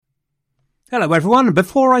Hello everyone.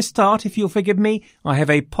 Before I start, if you'll forgive me, I have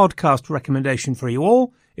a podcast recommendation for you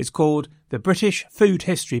all. It's called the British Food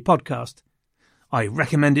History Podcast. I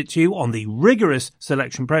recommend it to you on the rigorous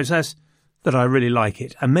selection process that I really like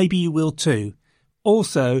it, and maybe you will too.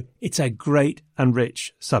 Also, it's a great and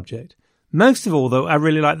rich subject. Most of all, though, I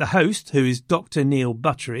really like the host, who is Dr. Neil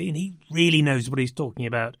Buttery, and he really knows what he's talking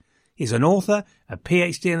about. He's an author, a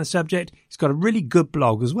PhD in the subject. He's got a really good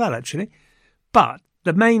blog as well, actually. But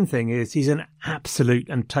the main thing is he's an absolute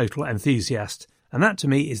and total enthusiast, and that to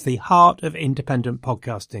me is the heart of independent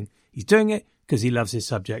podcasting. He's doing it because he loves his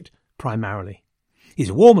subject primarily. He's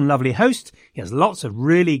a warm and lovely host. He has lots of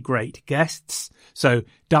really great guests. So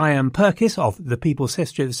Diane Purkis of the People's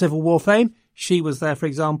History of the Civil War fame, she was there, for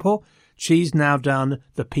example. She's now done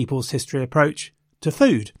the People's History approach to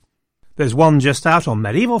food. There's one just out on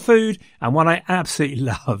medieval food and one I absolutely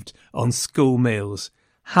loved on school meals.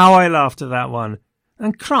 How I laughed at that one.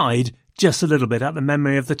 And cried just a little bit at the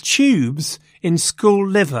memory of the tubes in school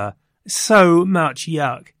liver. So much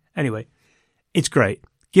yuck. Anyway, it's great.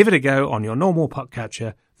 Give it a go on your normal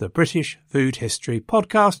podcatcher, the British Food History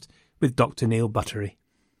Podcast with Dr. Neil Buttery.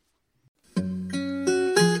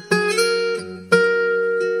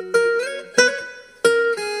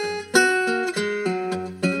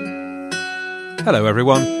 Hello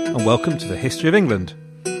everyone, and welcome to the History of England,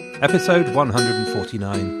 episode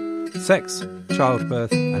 149. Sex,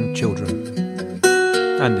 Childbirth and Children.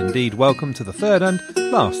 And indeed welcome to the third and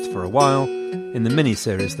last for a while in the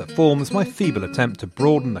mini-series that forms my feeble attempt to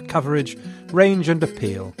broaden the coverage, range and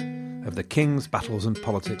appeal of the King's Battles and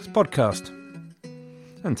Politics podcast.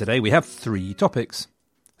 And today we have three topics: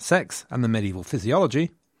 sex and the medieval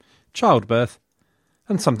physiology, childbirth,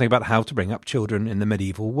 and something about how to bring up children in the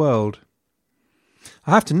medieval world.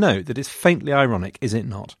 I have to note that it's faintly ironic, is it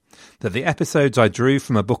not, that the episodes I drew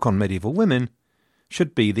from a book on medieval women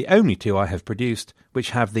should be the only two I have produced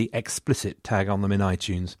which have the explicit tag on them in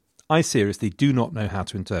iTunes. I seriously do not know how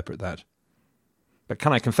to interpret that. But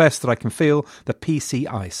can I confess that I can feel the PC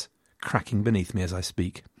ice cracking beneath me as I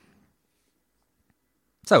speak.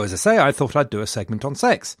 So as I say, I thought I'd do a segment on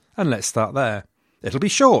sex, and let's start there. It'll be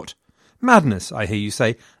short. Madness, I hear you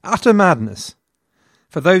say. Utter madness.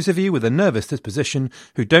 For those of you with a nervous disposition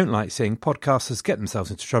who don't like seeing podcasters get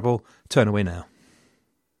themselves into trouble, turn away now.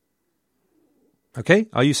 Okay,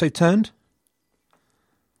 are you so turned?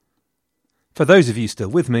 For those of you still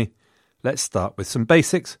with me, let's start with some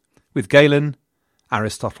basics with Galen,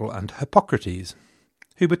 Aristotle and Hippocrates,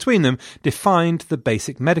 who between them defined the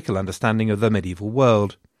basic medical understanding of the medieval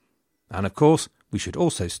world. And of course, we should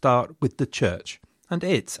also start with the Church and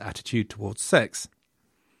its attitude towards sex.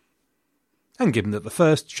 And given that the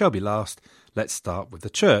first shall be last, let's start with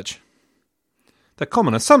the Church. The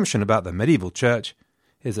common assumption about the medieval Church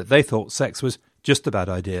is that they thought sex was just a bad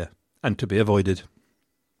idea and to be avoided.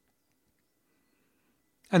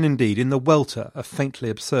 And indeed, in the welter of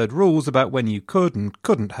faintly absurd rules about when you could and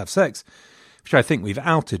couldn't have sex, which I think we've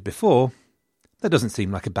outed before, that doesn't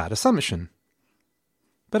seem like a bad assumption.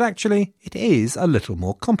 But actually, it is a little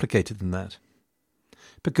more complicated than that.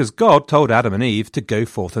 Because God told Adam and Eve to go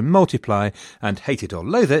forth and multiply, and hate it or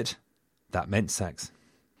loathe it, that meant sex.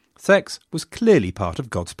 Sex was clearly part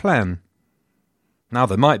of God's plan. Now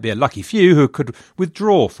there might be a lucky few who could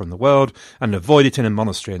withdraw from the world and avoid it in a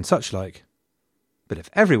monastery and such like. But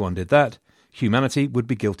if everyone did that, humanity would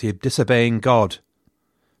be guilty of disobeying God,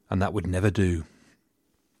 and that would never do.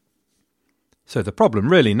 So the problem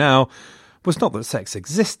really now was not that sex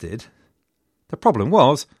existed. The problem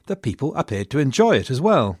was that people appeared to enjoy it as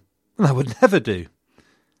well, and that would never do.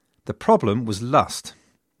 The problem was lust,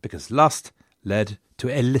 because lust led to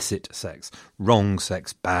illicit sex, wrong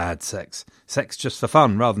sex, bad sex, sex just for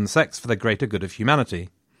fun rather than sex for the greater good of humanity.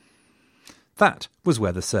 That was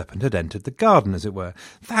where the serpent had entered the garden, as it were.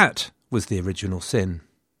 That was the original sin.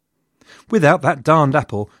 Without that darned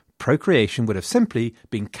apple, procreation would have simply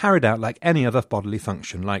been carried out like any other bodily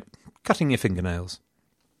function, like cutting your fingernails.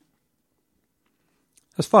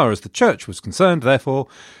 As far as the Church was concerned, therefore,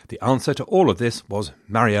 the answer to all of this was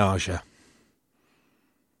mariage.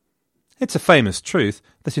 It's a famous truth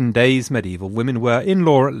that in days medieval women were, in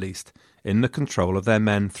law at least, in the control of their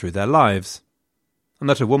men through their lives, and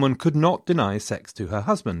that a woman could not deny sex to her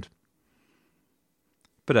husband.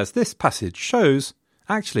 But as this passage shows,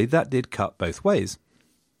 actually that did cut both ways.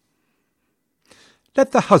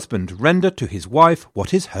 Let the husband render to his wife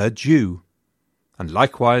what is her due, and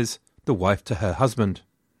likewise the wife to her husband.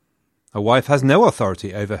 A wife has no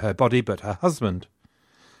authority over her body but her husband.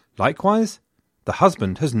 Likewise, the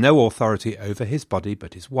husband has no authority over his body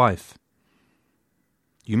but his wife.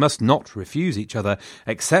 You must not refuse each other,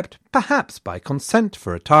 except perhaps by consent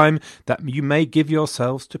for a time, that you may give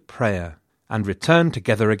yourselves to prayer, and return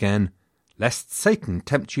together again, lest Satan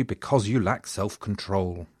tempt you because you lack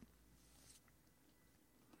self-control.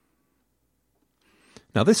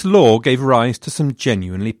 Now this law gave rise to some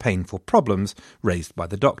genuinely painful problems raised by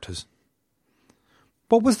the doctors.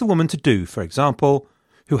 What was the woman to do, for example,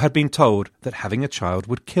 who had been told that having a child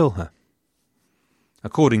would kill her?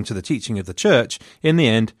 According to the teaching of the Church, in the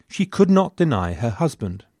end, she could not deny her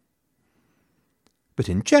husband. But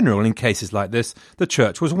in general, in cases like this, the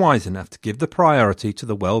Church was wise enough to give the priority to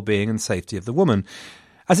the well-being and safety of the woman,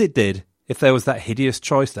 as it did if there was that hideous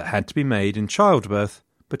choice that had to be made in childbirth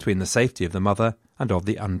between the safety of the mother and of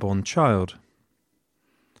the unborn child.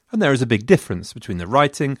 And there is a big difference between the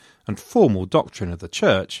writing and formal doctrine of the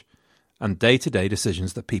Church and day-to-day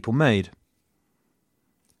decisions that people made.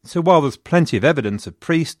 So while there's plenty of evidence of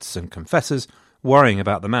priests and confessors worrying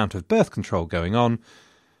about the amount of birth control going on,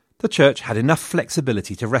 the Church had enough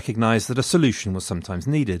flexibility to recognise that a solution was sometimes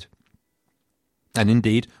needed. And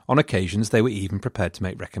indeed, on occasions they were even prepared to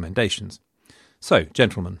make recommendations. So,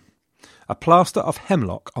 gentlemen, a plaster of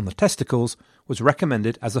hemlock on the testicles was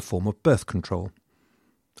recommended as a form of birth control.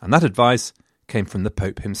 And that advice came from the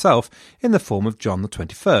Pope himself in the form of John the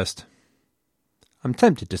 21st. I'm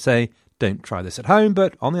tempted to say, don't try this at home,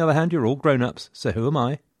 but on the other hand, you're all grown-ups, so who am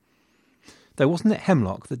I? Though wasn't it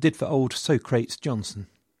hemlock that did for old Socrates Johnson?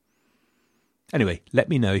 Anyway, let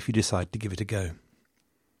me know if you decide to give it a go.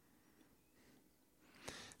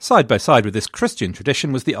 Side by side with this Christian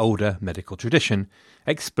tradition was the older medical tradition,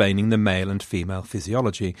 explaining the male and female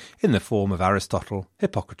physiology in the form of Aristotle,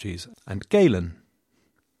 Hippocrates, and Galen.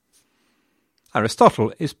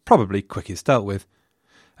 Aristotle is probably quickest dealt with,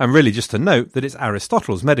 and really just to note that it's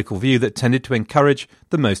Aristotle's medical view that tended to encourage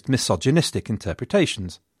the most misogynistic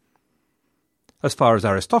interpretations. As far as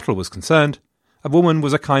Aristotle was concerned, a woman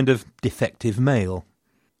was a kind of defective male.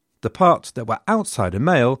 The parts that were outside a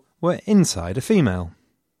male were inside a female.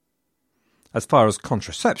 As far as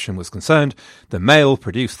contraception was concerned, the male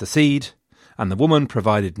produced the seed, and the woman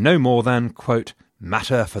provided no more than, quote,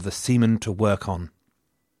 matter for the semen to work on.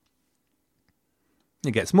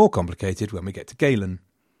 It gets more complicated when we get to Galen.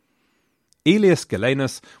 Aelius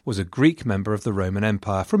Galenus was a Greek member of the Roman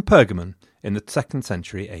Empire from Pergamon in the 2nd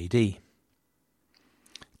century AD.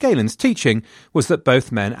 Galen's teaching was that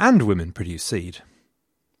both men and women produce seed,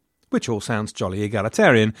 which all sounds jolly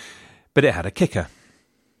egalitarian, but it had a kicker.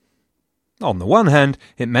 On the one hand,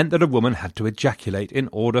 it meant that a woman had to ejaculate in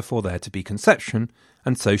order for there to be conception,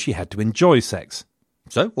 and so she had to enjoy sex.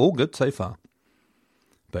 So, all good so far.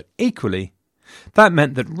 But equally, that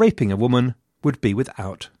meant that raping a woman would be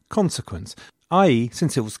without consequence, i.e.,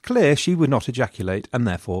 since it was clear she would not ejaculate and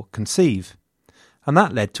therefore conceive. And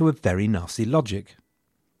that led to a very nasty logic.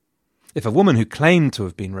 If a woman who claimed to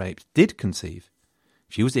have been raped did conceive,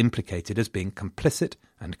 she was implicated as being complicit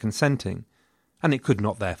and consenting, and it could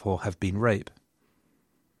not therefore have been rape.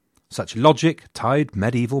 Such logic tied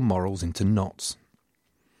medieval morals into knots.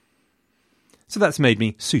 So that's made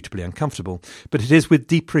me suitably uncomfortable, but it is with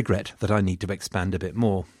deep regret that I need to expand a bit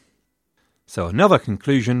more. So another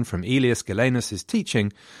conclusion from Aelius Galenus'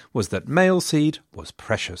 teaching was that male seed was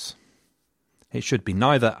precious. It should be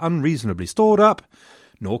neither unreasonably stored up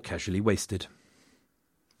nor casually wasted.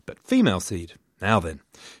 But female seed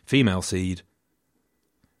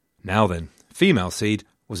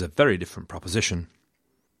was a very different proposition.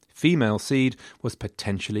 Female seed was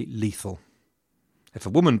potentially lethal. If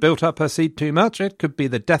a woman built up her seed too much, it could be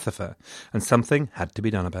the death of her, and something had to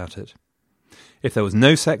be done about it. If there was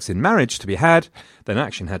no sex in marriage to be had, then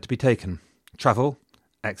action had to be taken. Travel,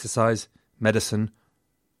 exercise, medicine,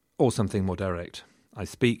 or something more direct. I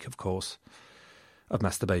speak, of course, of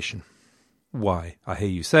masturbation. Why, I hear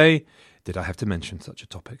you say, did I have to mention such a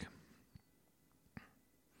topic?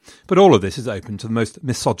 But all of this is open to the most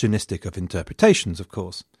misogynistic of interpretations, of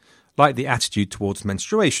course, like the attitude towards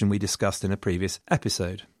menstruation we discussed in a previous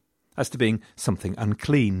episode, as to being something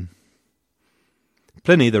unclean.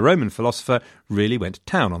 Pliny, the Roman philosopher, really went to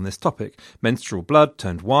town on this topic. Menstrual blood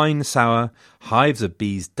turned wine sour, hives of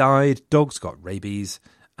bees died, dogs got rabies,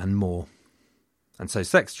 and more. And so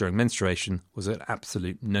sex during menstruation was an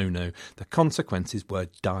absolute no-no. The consequences were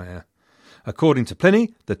dire. According to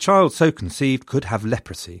Pliny, the child so conceived could have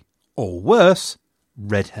leprosy, or worse,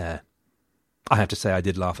 red hair. I have to say I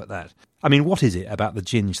did laugh at that. I mean, what is it about the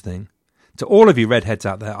ginge thing? To all of you redheads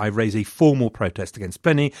out there, I raise a formal protest against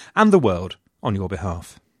Pliny and the world on your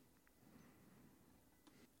behalf.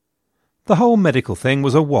 The whole medical thing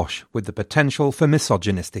was awash with the potential for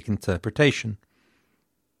misogynistic interpretation.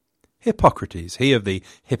 Hippocrates, he of the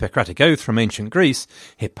Hippocratic Oath from ancient Greece,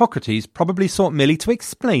 Hippocrates probably sought merely to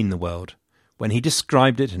explain the world, when he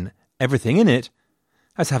described it and everything in it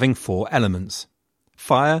as having 4 elements: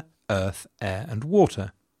 fire, earth, air and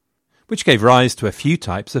water, which gave rise to a few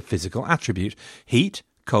types of physical attribute: heat,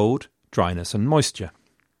 cold, dryness and moisture.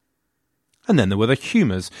 And then there were the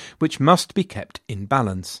humours, which must be kept in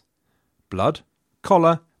balance: blood,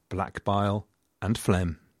 choler, black bile and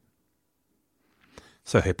phlegm.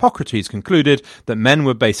 So Hippocrates concluded that men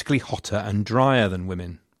were basically hotter and drier than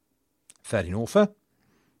women. Fair enough.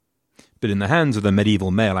 But in the hands of the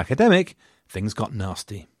medieval male academic, things got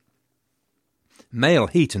nasty. Male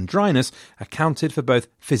heat and dryness accounted for both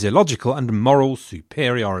physiological and moral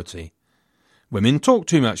superiority. Women talked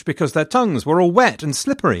too much because their tongues were all wet and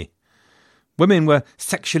slippery. Women were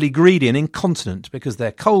sexually greedy and incontinent because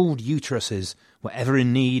their cold uteruses were ever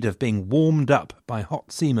in need of being warmed up by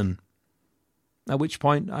hot semen. At which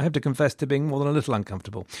point I have to confess to being more than a little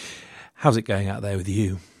uncomfortable. How's it going out there with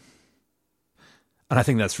you? And I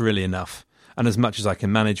think that's really enough, and as much as I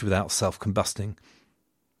can manage without self-combusting.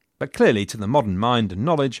 But clearly, to the modern mind and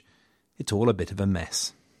knowledge, it's all a bit of a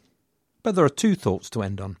mess. But there are 2 thoughts to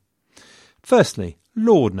end on. Firstly,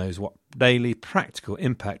 Lord knows what daily practical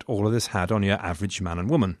impact all of this had on your average man and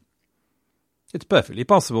woman. It's perfectly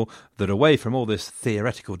possible that away from all this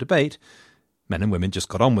theoretical debate, men and women just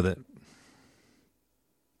got on with it.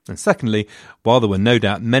 And secondly, while there were no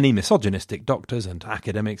doubt many misogynistic doctors and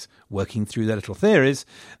academics working through their little theories,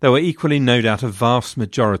 there were equally no doubt a vast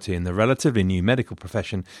majority in the relatively new medical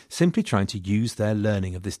profession simply trying to use their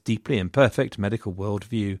learning of this deeply imperfect medical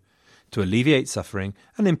worldview to alleviate suffering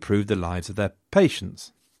and improve the lives of their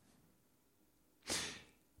patients.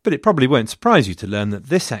 But it probably won't surprise you to learn that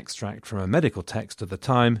this extract from a medical text of the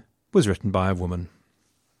time was written by a woman.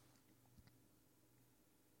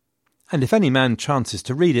 And if any man chances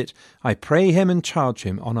to read it, I pray him and charge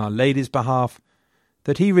him on Our Lady's behalf,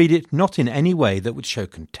 that he read it not in any way that would show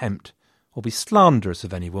contempt, or be slanderous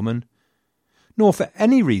of any woman, nor for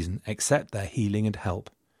any reason except their healing and help,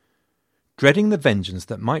 dreading the vengeance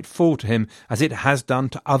that might fall to him as it has done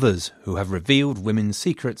to others who have revealed women's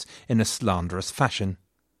secrets in a slanderous fashion.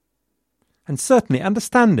 And certainly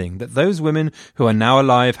understanding that those women who are now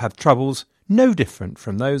alive have troubles no different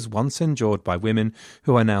from those once endured by women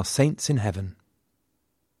who are now saints in heaven.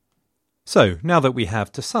 So, now that we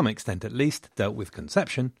have, to some extent at least, dealt with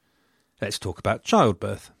conception, let's talk about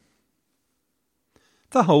childbirth.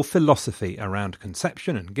 The whole philosophy around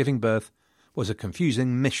conception and giving birth was a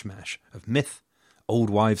confusing mishmash of myth, old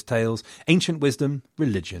wives' tales, ancient wisdom,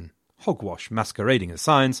 religion, hogwash masquerading as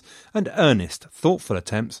science, and earnest, thoughtful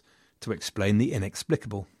attempts to explain the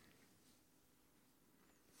inexplicable.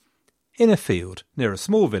 In a field near a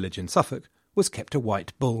small village in Suffolk was kept a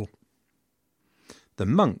white bull. The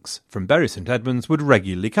monks from Bury St Edmunds would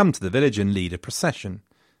regularly come to the village and lead a procession.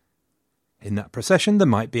 In that procession there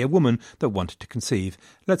might be a woman that wanted to conceive.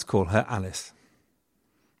 Let's call her Alice.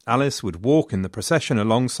 Alice would walk in the procession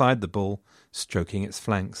alongside the bull, stroking its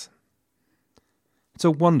flanks. It's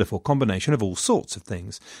a wonderful combination of all sorts of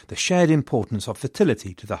things: the shared importance of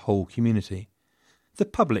fertility to the whole community, the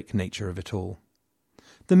public nature of it all,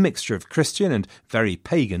 the mixture of Christian and very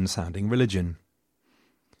pagan-sounding religion.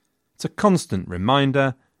 It's a constant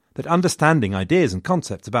reminder that understanding ideas and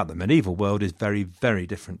concepts about the medieval world is very, very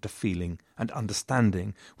different to feeling and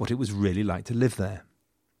understanding what it was really like to live there.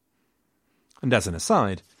 And as an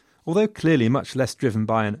aside, although clearly much less driven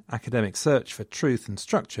by an academic search for truth and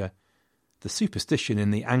structure, the superstition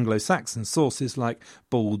in the Anglo-Saxon sources like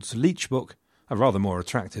Bald's Leech Book are rather more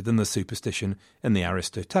attractive than the superstition in the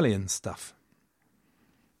Aristotelian stuff.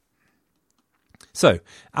 So,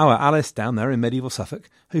 our Alice down there in medieval Suffolk,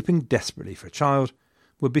 hoping desperately for a child,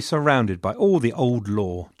 would be surrounded by all the old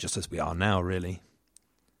lore, just as we are now, really.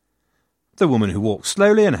 The woman who walks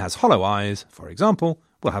slowly and has hollow eyes, for example,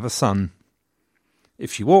 will have a son.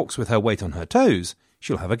 If she walks with her weight on her toes,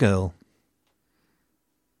 she'll have a girl.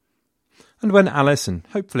 And when Alice and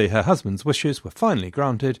hopefully her husband's wishes were finally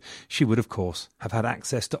granted, she would of course have had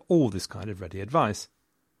access to all this kind of ready advice.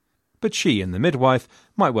 But she and the midwife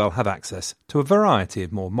might well have access to a variety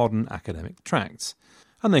of more modern academic tracts,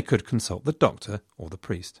 and they could consult the doctor or the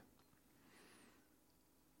priest.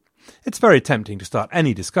 It's very tempting to start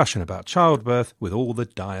any discussion about childbirth with all the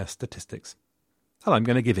dire statistics, and I'm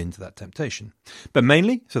going to give in to that temptation, but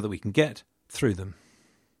mainly so that we can get through them.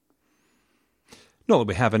 Not that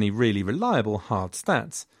we have any really reliable hard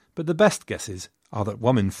stats, but the best guesses are that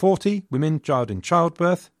 1 in 40 women died in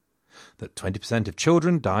childbirth, that 20% of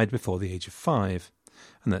children died before the age of 5,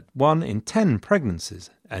 and that 1 in 10 pregnancies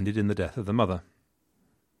ended in the death of the mother.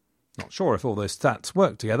 Not sure if all those stats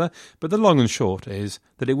work together, but the long and short is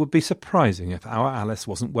that it would be surprising if our Alice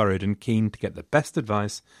wasn't worried and keen to get the best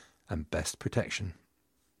advice and best protection.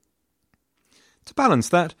 To balance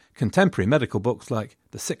that, contemporary medical books like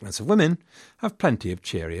The Sickness of Women have plenty of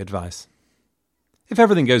cheery advice. If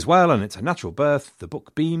everything goes well and it's a natural birth, the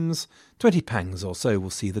book beams, 20 pangs or so will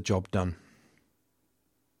see the job done.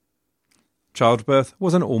 Childbirth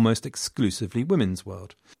was an almost exclusively women's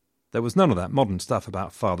world. There was none of that modern stuff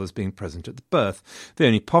about fathers being present at the birth. The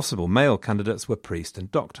only possible male candidates were priest and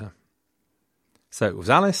doctor. So it was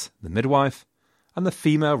Alice, the midwife, and the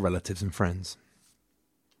female relatives and friends.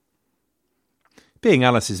 Being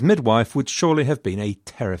Alice's midwife would surely have been a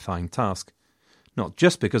terrifying task, not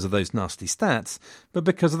just because of those nasty stats, but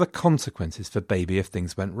because of the consequences for baby if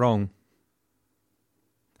things went wrong.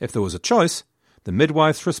 If there was a choice, the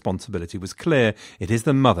midwife's responsibility was clear. It is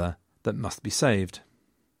the mother that must be saved.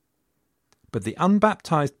 But the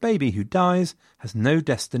unbaptized baby who dies has no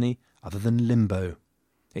destiny other than limbo.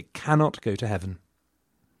 It cannot go to heaven.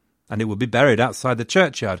 And it would be buried outside the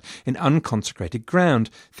churchyard in unconsecrated ground,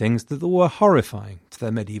 things that were horrifying to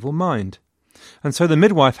their medieval mind. And so the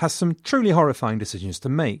midwife has some truly horrifying decisions to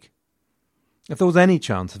make. If there was any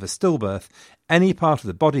chance of a stillbirth, any part of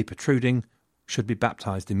the body protruding should be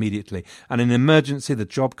baptised immediately, and in an emergency the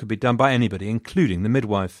job could be done by anybody, including the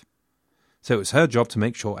midwife. So it was her job to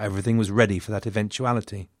make sure everything was ready for that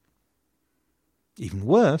eventuality. Even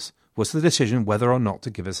worse was the decision whether or not to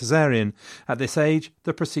give a caesarean. At this age,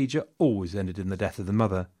 the procedure always ended in the death of the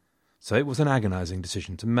mother, so it was an agonising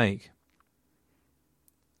decision to make.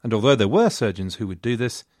 And although there were surgeons who would do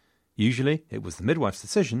this, usually it was the midwife's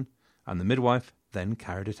decision, and the midwife then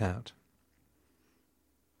carried it out.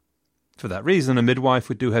 For that reason, a midwife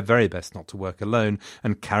would do her very best not to work alone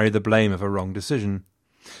and carry the blame of a wrong decision.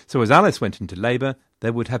 So as Alice went into labour,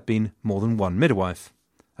 there would have been more than one midwife.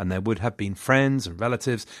 And there would have been friends and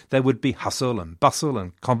relatives, there would be hustle and bustle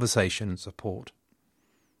and conversation and support.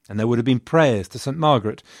 And there would have been prayers to St.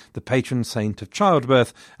 Margaret, the patron saint of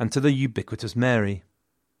childbirth, and to the ubiquitous Mary.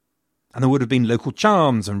 And there would have been local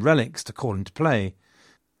charms and relics to call into play.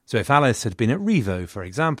 So if Alice had been at Rievaulx, for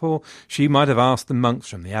example, she might have asked the monks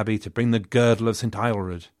from the abbey to bring the girdle of St.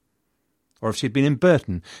 Aelred. Or if she had been in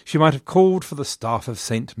Burton, she might have called for the staff of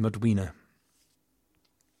St. Modwina.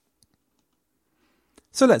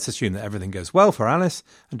 So let's assume that everything goes well for Alice,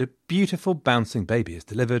 and a beautiful bouncing baby is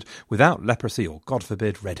delivered without leprosy or, God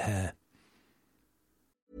forbid, red hair.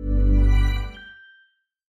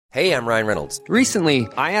 Hey, I'm Ryan Reynolds. Recently,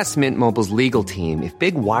 I asked Mint Mobile's legal team if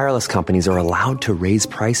big wireless companies are allowed to raise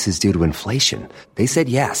prices due to inflation. They said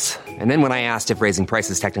yes. And then when I asked if raising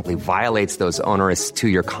prices technically violates those onerous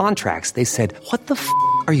two-year contracts, they said, "What the f***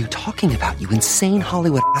 are you talking about, you insane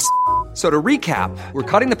Hollywood ass?" So to recap, we're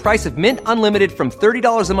cutting the price of Mint Unlimited from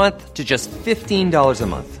 $30 a month to just $15 a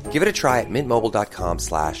month. Give it a try at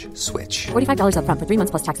mintmobile.com/switch. $45 up front for 3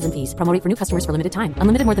 months plus taxes and fees. Promo rate for new customers for limited time.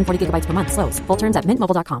 Unlimited more than 40 gigabytes per month. Slows full terms at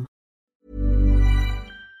mintmobile.com.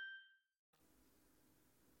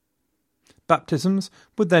 Baptisms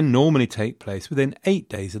would then normally take place within 8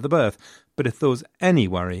 days of the birth, but if there was any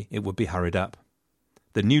worry, it would be hurried up.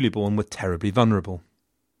 The newly born were terribly vulnerable.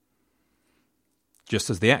 Just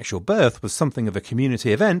as the actual birth was something of a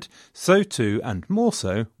community event, so too, and more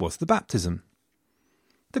so, was the baptism.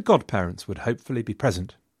 The godparents would hopefully be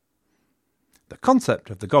present. The concept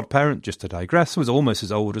of the godparent, just to digress, was almost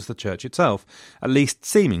as old as the church itself, at least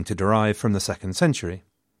seeming to derive from the 2nd century.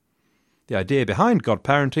 The idea behind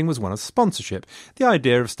godparenting was one of sponsorship, the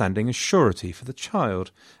idea of standing as surety for the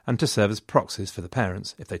child, and to serve as proxies for the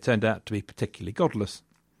parents, if they turned out to be particularly godless.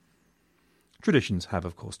 Traditions have,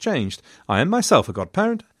 of course, changed. I am myself a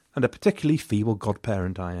godparent, and a particularly feeble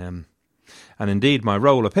godparent I am. And indeed my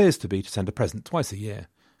role appears to be to send a present twice a year,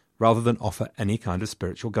 rather than offer any kind of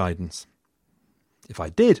spiritual guidance. If I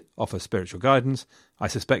did offer spiritual guidance, I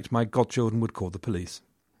suspect my godchildren would call the police.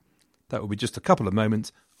 That would be just a couple of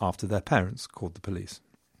moments after their parents called the police.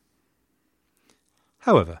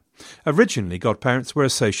 However, originally godparents were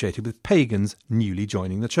associated with pagans newly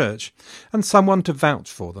joining the church, and someone to vouch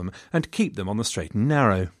for them and keep them on the straight and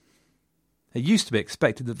narrow. It used to be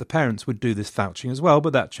expected that the parents would do this vouching as well,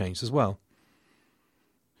 but that changed as well.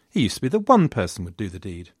 It used to be that one person would do the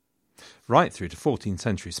deed. Right through to 14th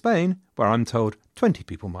century Spain, where I'm told 20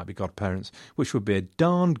 people might be godparents, which would be a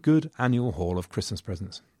darned good annual haul of Christmas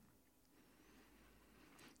presents.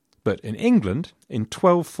 But in England, in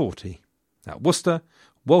 1240, at Worcester,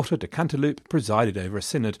 Walter de Cantilupe presided over a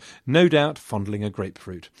synod, no doubt fondling a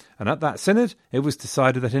grapefruit. And at that synod, it was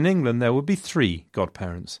decided that in England there would be 3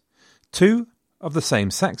 godparents, 2 of the same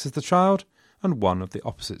sex as the child, and 1 of the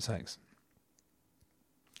opposite sex.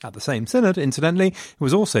 At the same synod, incidentally, it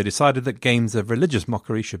was also decided that games of religious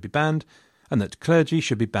mockery should be banned, and that clergy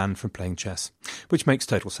should be banned from playing chess, which makes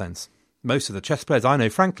total sense. Most of the chess players I know,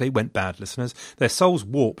 frankly, went bad, listeners, their souls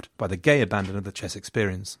warped by the gay abandon of the chess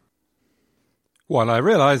experience. While I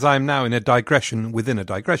realise I am now in a digression within a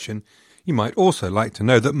digression, you might also like to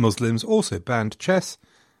know that Muslims also banned chess,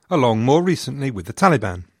 along more recently with the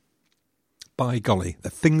Taliban. By golly, the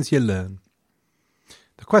things you learn.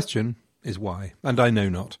 The question is why, and I know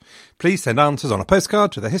not. Please send answers on a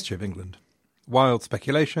postcard to the History of England. Wild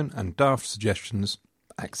speculation and daft suggestions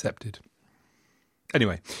accepted.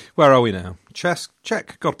 Anyway, where are we now? Chess,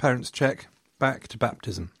 check. Godparents, check. Back to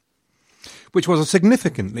baptism. Which was a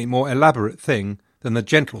significantly more elaborate thing than the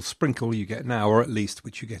gentle sprinkle you get now, or at least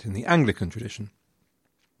which you get in the Anglican tradition.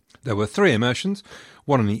 There were 3 immersions,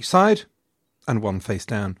 one on each side, and one face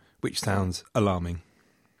down, which sounds alarming.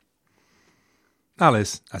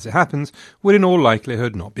 Alice, as it happens, would in all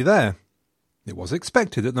likelihood not be there. It was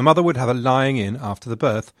expected that the mother would have a lying in after the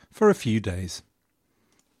birth for a few days.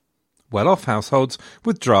 Well-off households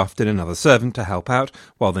would draft in another servant to help out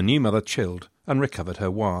while the new mother chilled and recovered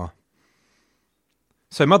her war.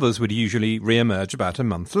 So mothers would usually re-emerge about a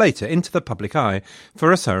month later into the public eye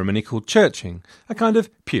for a ceremony called churching, a kind of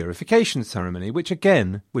purification ceremony which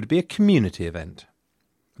again would be a community event.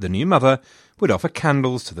 The new mother would offer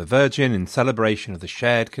candles to the Virgin in celebration of the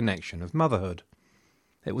shared connection of motherhood.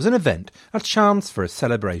 It was an event, a chance for a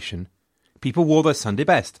celebration. People wore their Sunday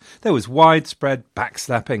best. There was widespread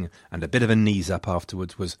backslapping, and a bit of a knees-up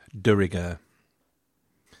afterwards was de rigueur.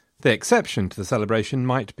 The exception to the celebration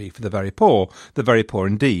might be for the very poor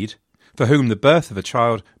indeed, for whom the birth of a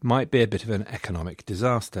child might be a bit of an economic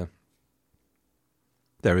disaster.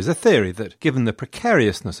 There is a theory that, given the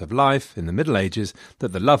precariousness of life in the Middle Ages,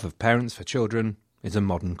 that the love of parents for children is a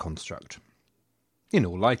modern construct. In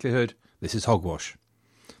all likelihood, this is hogwash.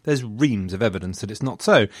 There's reams of evidence that it's not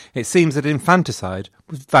so. It seems that infanticide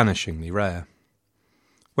was vanishingly rare.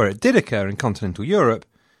 Where it did occur in continental Europe,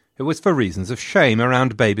 it was for reasons of shame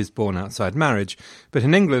around babies born outside marriage, but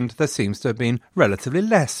in England there seems to have been relatively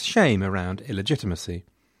less shame around illegitimacy,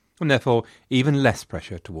 and therefore even less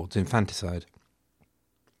pressure towards infanticide.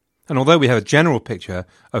 And although we have a general picture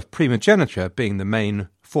of primogeniture being the main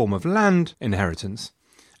form of land inheritance,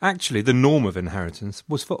 actually the norm of inheritance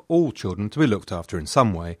was for all children to be looked after in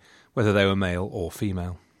some way, whether they were male or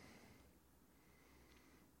female.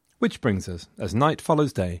 Which brings us, as night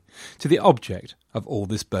follows day, to the object of all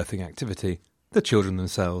this birthing activity, the children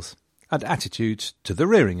themselves, and attitudes to the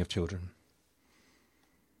rearing of children.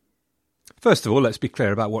 First of all, let's be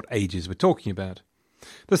clear about what ages we're talking about.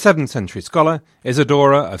 The 7th century scholar,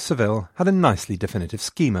 Isidora of Seville, had a nicely definitive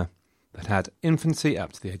schema that had infancy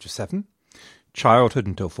up to the age of 7, childhood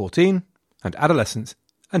until 14, and adolescence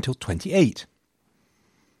until 28.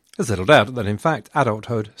 There's little doubt that, in fact,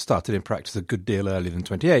 adulthood started in practice a good deal earlier than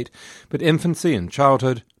 28, but infancy and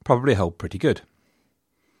childhood probably held pretty good.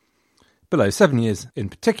 Below 7 years in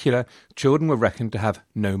particular, children were reckoned to have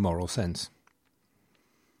no moral sense.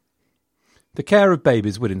 The care of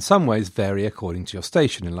babies would in some ways vary according to your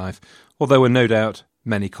station in life, although there were no doubt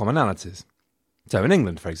many commonalities. So in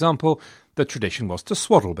England, for example, the tradition was to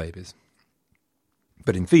swaddle babies.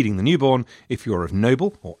 But in feeding the newborn, if you were of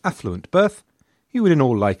noble or affluent birth, you would in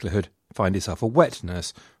all likelihood find yourself a wet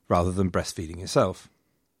nurse rather than breastfeeding yourself.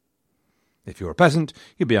 If you were a peasant,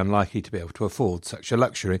 you'd be unlikely to be able to afford such a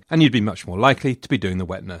luxury, and you'd be much more likely to be doing the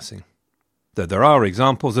wet nursing. Though there are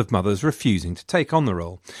examples of mothers refusing to take on the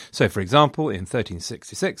role. So, for example, in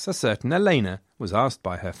 1366, a certain Elena was asked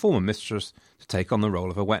by her former mistress to take on the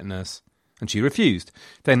role of a wet nurse, and she refused,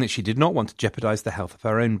 saying that she did not want to jeopardise the health of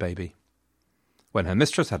her own baby. When her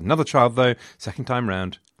mistress had another child, though, second time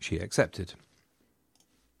round, she accepted.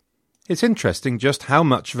 It's interesting just how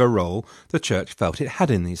much of a role the Church felt it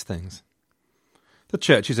had in these things. The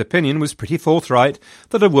Church's opinion was pretty forthright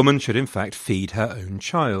that a woman should in fact feed her own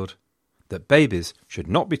child, that babies should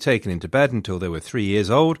not be taken into bed until they were 3 years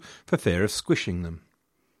old for fear of squishing them,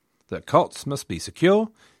 that cots must be secure,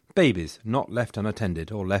 babies not left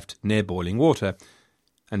unattended or left near boiling water,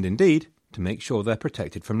 and indeed to make sure they're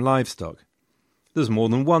protected from livestock. There's more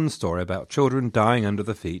than one story about children dying under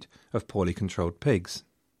the feet of poorly controlled pigs.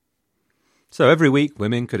 So every week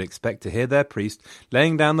women could expect to hear their priest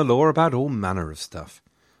laying down the law about all manner of stuff,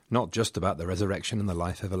 not just about the resurrection and the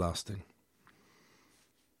life everlasting.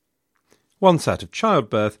 Once out of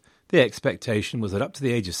childbirth, the expectation was that up to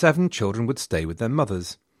the age of 7 children would stay with their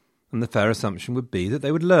mothers, and the fair assumption would be that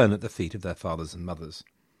they would learn at the feet of their fathers and mothers.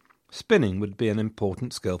 Spinning would be an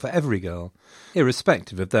important skill for every girl,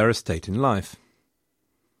 irrespective of their estate in life.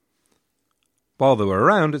 While they were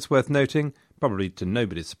around, it's worth noting, Probably to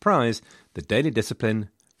nobody's surprise, the daily discipline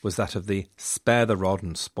was that of the spare the rod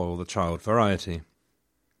and spoil the child variety.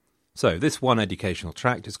 So this one educational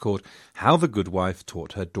tract is called How the Good Wife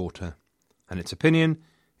Taught Her Daughter, and its opinion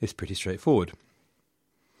is pretty straightforward.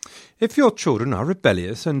 If your children are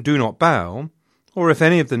rebellious and do not bow, or if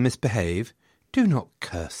any of them misbehave, do not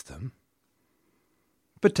curse them,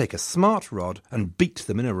 but take a smart rod and beat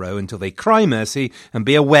them in a row until they cry mercy and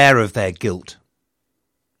be aware of their guilt.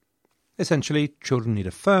 Essentially, children need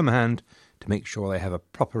a firm hand to make sure they have a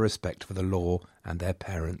proper respect for the law and their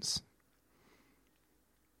parents.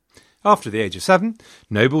 After the age of 7,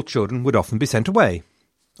 noble children would often be sent away.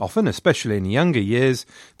 Often, especially in younger years,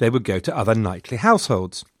 they would go to other knightly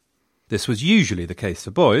households. This was usually the case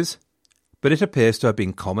for boys, but it appears to have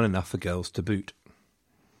been common enough for girls to boot.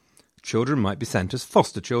 Children might be sent as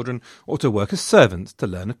foster children or to work as servants to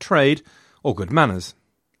learn a trade or good manners,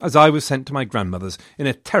 as I was sent to my grandmother's in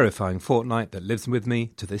a terrifying fortnight that lives with me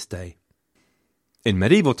to this day. In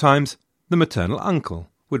medieval times, the maternal uncle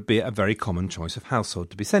would be a very common choice of household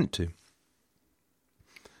to be sent to.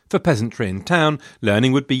 For peasantry in town,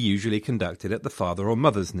 learning would be usually conducted at the father or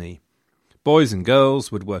mother's knee. Boys and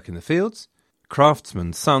girls would work in the fields,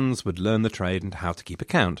 craftsmen's sons would learn the trade and how to keep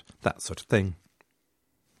account, that sort of thing.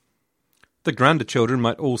 The grander children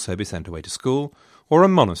might also be sent away to school, or a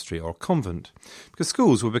monastery or convent, because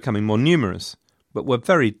schools were becoming more numerous, but were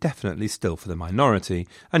very definitely still for the minority,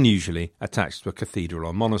 and usually attached to a cathedral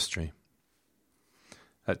or monastery.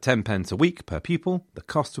 At 10 pence a week per pupil, the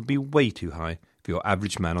cost would be way too high for your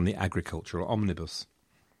average man on the agricultural omnibus.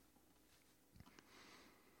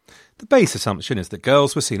 The base assumption is that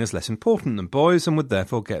girls were seen as less important than boys and would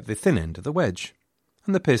therefore get the thin end of the wedge,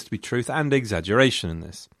 and there appears to be truth and exaggeration in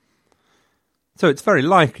this. So it's very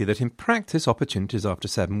likely that in practice opportunities after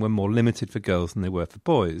 7 were more limited for girls than they were for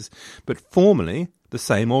boys, but formally the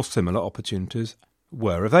same or similar opportunities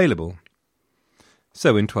were available.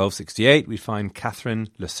 So in 1268 we find Catherine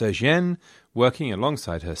Le Surgienne working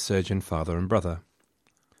alongside her surgeon father and brother.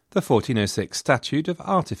 The 1406 Statute of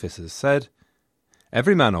Artificers said,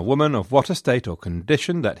 "Every man or woman of what estate or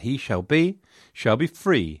condition that he shall be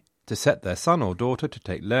free to set their son or daughter to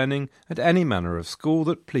take learning at any manner of school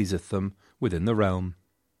that pleaseth them within the realm."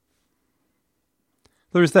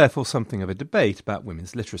 There is therefore something of a debate about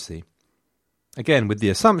women's literacy, again with the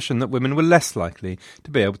assumption that women were less likely to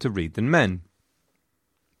be able to read than men.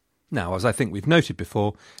 Now, as I think we've noted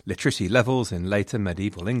before, literacy levels in later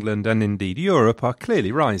medieval England and indeed Europe are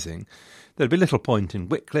clearly rising. There'd be little point in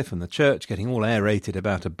Wycliffe and the Church getting all aerated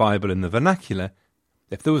about a Bible in the vernacular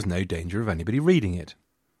if there was no danger of anybody reading it.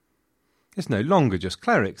 It's no longer just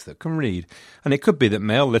clerics that can read, and it could be that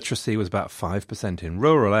male literacy was about 5% in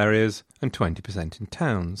rural areas and 20% in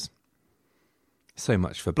towns. So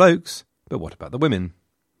much for blokes, but what about the women?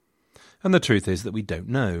 And the truth is that we don't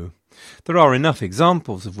know. There are enough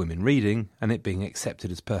examples of women reading, and it being accepted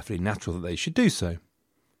as perfectly natural that they should do so.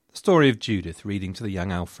 The story of Judith reading to the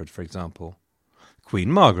young Alfred, for example. Queen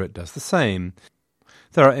Margaret does the same.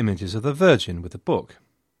 There are images of the Virgin with a book.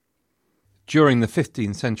 During the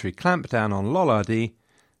 15th century clampdown on Lollardy,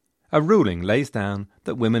 a ruling lays down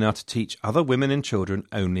that women are to teach other women and children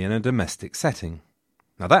only in a domestic setting.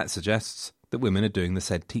 Now that suggests that women are doing the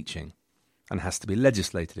said teaching, and has to be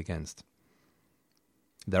legislated against.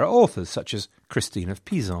 There are authors such as Christine of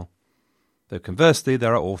Pizan, though conversely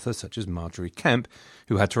there are authors such as Marjorie Kemp,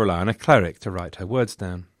 who had to rely on a cleric to write her words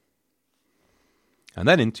down. And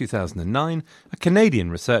then in 2009, a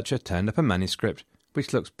Canadian researcher turned up a manuscript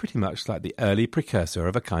which looks pretty much like the early precursor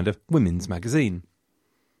of a kind of women's magazine.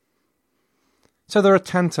 So there are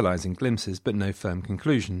tantalising glimpses, but no firm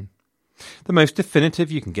conclusion. The most definitive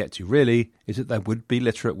you can get to, really, is that there would be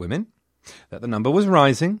literate women, that the number was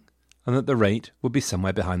rising, and that the rate would be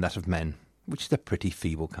somewhere behind that of men, which is a pretty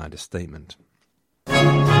feeble kind of statement.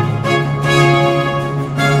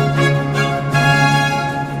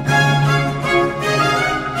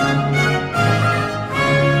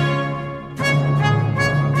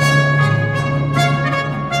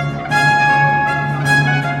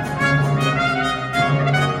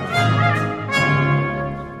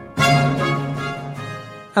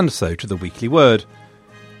 And so to the weekly word,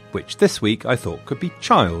 which this week I thought could be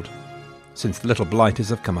child, since the little blighters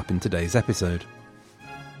have come up in today's episode.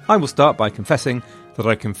 I will start by confessing that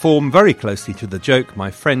I conform very closely to the joke my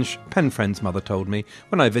French pen friend's mother told me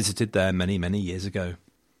when I visited there many, many years ago.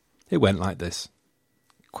 It went like this.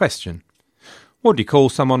 Question. What do you call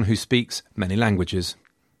someone who speaks many languages?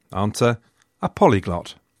 Answer. A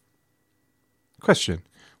polyglot. Question.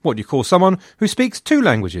 What do you call someone who speaks 2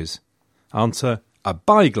 languages? Answer. A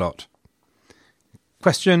biglot.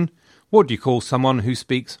 Question. What do you call someone who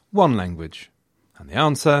speaks one language? And the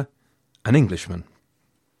answer, an Englishman.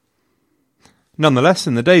 Nonetheless,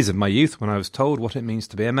 in the days of my youth, when I was told what it means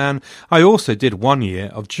to be a man, I also did 1 year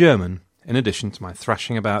of German, in addition to my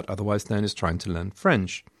thrashing about, otherwise known as trying to learn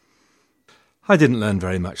French. I didn't learn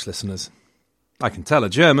very much, listeners. I can tell a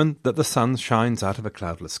German that the sun shines out of a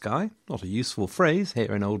cloudless sky, not a useful phrase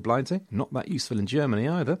here in Old Blighty, not that useful in Germany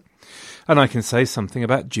either. And I can say something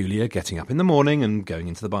about Julia getting up in the morning and going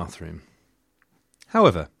into the bathroom.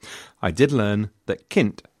 However, I did learn that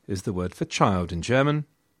Kind is the word for child in German,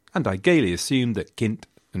 and I gaily assumed that Kind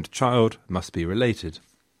and child must be related.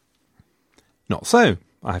 Not so,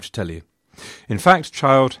 I have to tell you. In fact,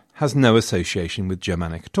 child has no association with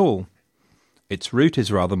Germanic at all. Its root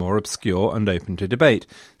is rather more obscure and open to debate.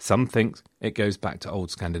 Some think it goes back to Old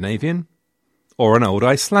Scandinavian, or an Old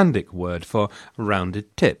Icelandic word for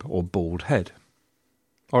rounded tip or bald head.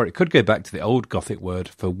 Or it could go back to the Old Gothic word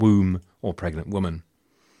for womb or pregnant woman.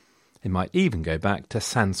 It might even go back to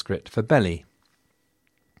Sanskrit for belly.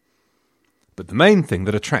 But the main thing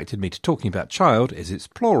that attracted me to talking about child is its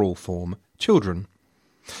plural form, children.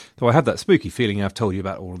 Though I have that spooky feeling I've told you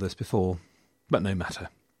about all of this before, but no matter.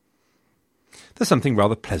 There's something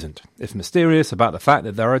rather pleasant, if mysterious, about the fact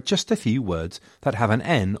that there are just a few words that have an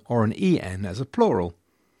N or an EN as a plural,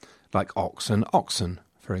 like ox and oxen,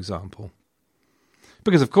 for example.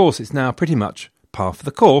 Because, of course, it's now pretty much par for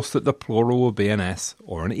the course that the plural will be an S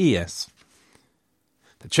or an ES.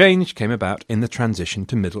 The change came about in the transition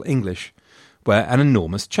to Middle English, where an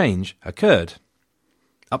enormous change occurred.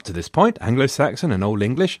 Up to this point, Anglo-Saxon and Old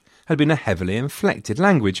English had been a heavily inflected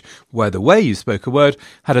language, where the way you spoke a word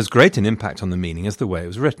had as great an impact on the meaning as the way it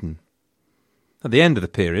was written. At the end of the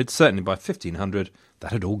period, certainly by 1500,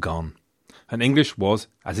 that had all gone, and English was,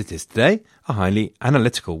 as it is today, a highly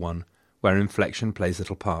analytical one, where inflection plays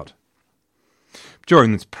little part.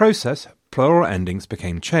 During this process, plural endings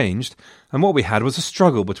became changed, and what we had was a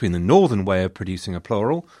struggle between the northern way of producing a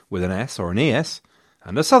plural, with an S or an ES,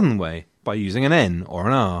 and a southern way, by using an N or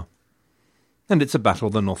an R. And it's a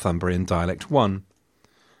battle the Northumbrian dialect won.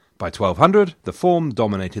 By 1200, the form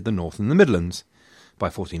dominated the north and the Midlands. By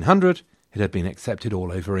 1400, it had been accepted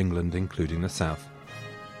all over England, including the south.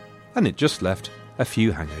 And it just left a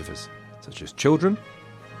few hangovers, such as children,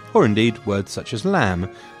 or indeed words such as lamb,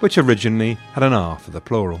 which originally had an R for the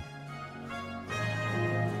plural.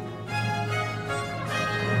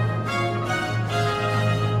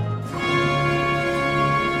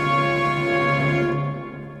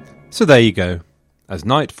 So there you go. As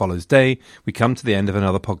night follows day, we come to the end of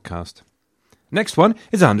another podcast. Next one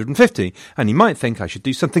is 150, and you might think I should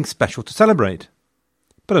do something special to celebrate.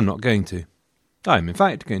 But I'm not going to. I am in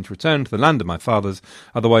fact going to return to the land of my fathers,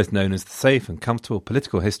 otherwise known as the safe and comfortable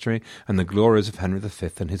political history and the glories of Henry V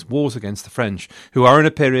and his wars against the French, who are in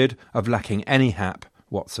a period of lacking any hap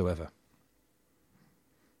whatsoever.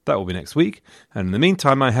 That will be next week, and in the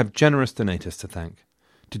meantime I have generous donators to thank.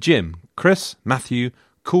 To Jim, Chris, Matthew,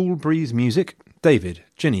 Cool Breeze Music, David,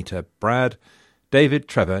 Janita, Brad, David,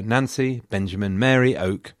 Trevor, Nancy, Benjamin, Mary,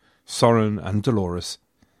 Oak, Soren and Dolores.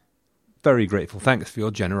 Very grateful. Thanks for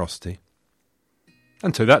your generosity.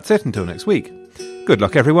 And so that's it until next week. Good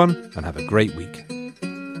luck everyone and have a great week.